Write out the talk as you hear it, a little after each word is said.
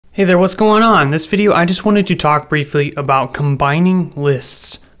Hey there, what's going on? In this video, I just wanted to talk briefly about combining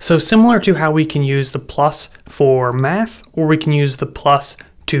lists. So similar to how we can use the plus for math, or we can use the plus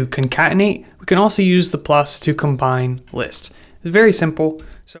to concatenate, we can also use the plus to combine lists. It's very simple.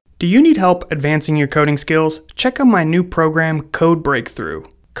 So, do you need help advancing your coding skills? Check out my new program, Code Breakthrough.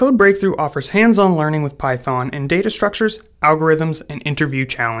 Code Breakthrough offers hands-on learning with Python in data structures, algorithms, and interview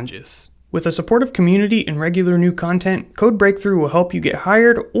challenges. With a supportive community and regular new content, Code Breakthrough will help you get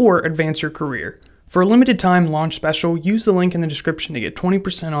hired or advance your career. For a limited time launch special, use the link in the description to get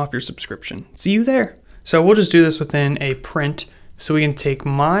 20% off your subscription. See you there. So we'll just do this within a print. So we can take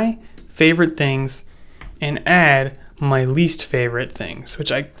my favorite things and add my least favorite things,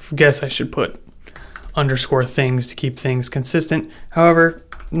 which I guess I should put underscore things to keep things consistent. However,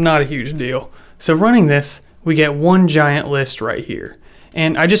 not a huge deal. So running this, we get one giant list right here.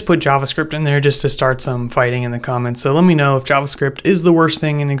 And I just put JavaScript in there just to start some fighting in the comments. So let me know if JavaScript is the worst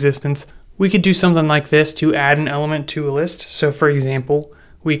thing in existence. We could do something like this to add an element to a list. So for example,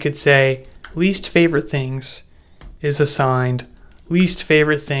 we could say least favorite things is assigned least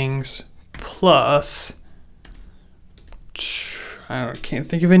favorite things plus, I can't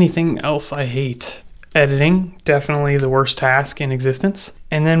think of anything else I hate. Editing, definitely the worst task in existence.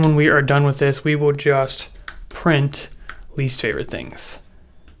 And then when we are done with this, we will just print least favorite things.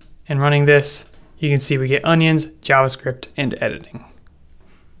 And running this, you can see we get onions, JavaScript, and editing.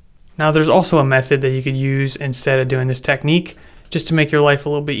 Now there's also a method that you could use instead of doing this technique just to make your life a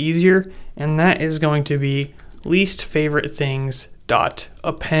little bit easier, and that is going to be least favorite things dot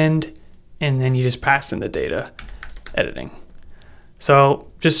append, and then you just pass in the data, editing. So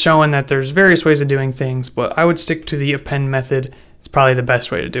just showing that there's various ways of doing things, but I would stick to the append method. It's probably the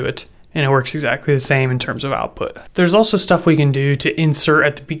best way to do it. And it works exactly the same in terms of output. There's also stuff we can do to insert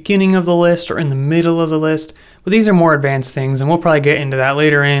at the beginning of the list or in the middle of the list, but these are more advanced things, and we'll probably get into that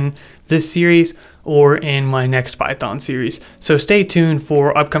later in this series or in my next Python series. So stay tuned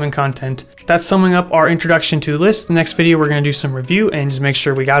for upcoming content. That's summing up our introduction to lists. The next video, we're gonna do some review and just make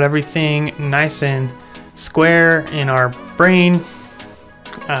sure we got everything nice and square in our brain.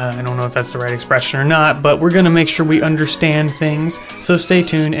 I don't know if that's the right expression or not, but we're going to make sure we understand things. So stay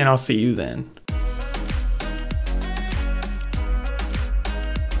tuned and I'll see you then.